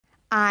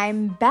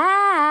I'm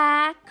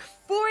back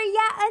for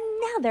yet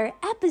another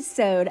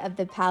episode of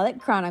the Palette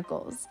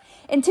Chronicles.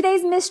 In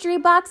today's mystery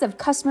box of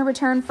customer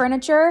return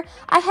furniture,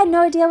 I had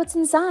no idea what's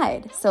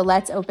inside, so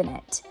let's open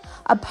it.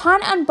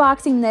 Upon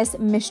unboxing this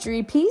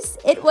mystery piece,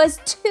 it was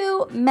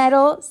 2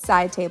 metal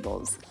side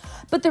tables,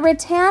 but the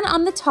rattan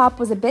on the top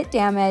was a bit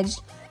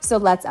damaged, so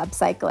let's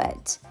upcycle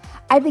it.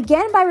 I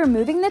began by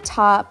removing the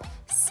top,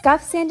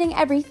 scuff sanding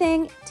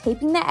everything,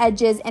 taping the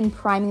edges, and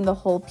priming the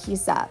whole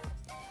piece up.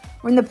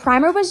 When the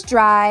primer was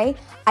dry,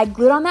 I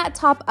glued on that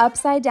top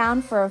upside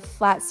down for a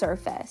flat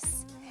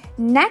surface.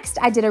 Next,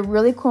 I did a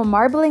really cool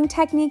marbling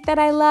technique that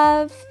I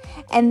love,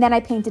 and then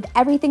I painted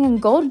everything in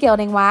gold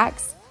gilding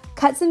wax,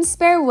 cut some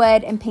spare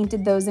wood, and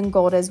painted those in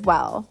gold as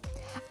well.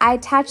 I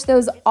attached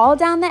those all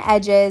down the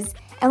edges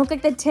and looked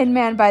like the Tin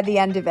Man by the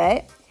end of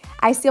it.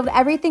 I sealed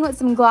everything with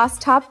some gloss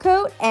top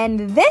coat,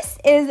 and this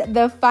is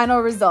the final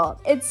result.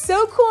 It's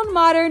so cool and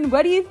modern.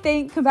 What do you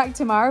think? Come back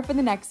tomorrow for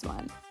the next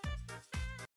one.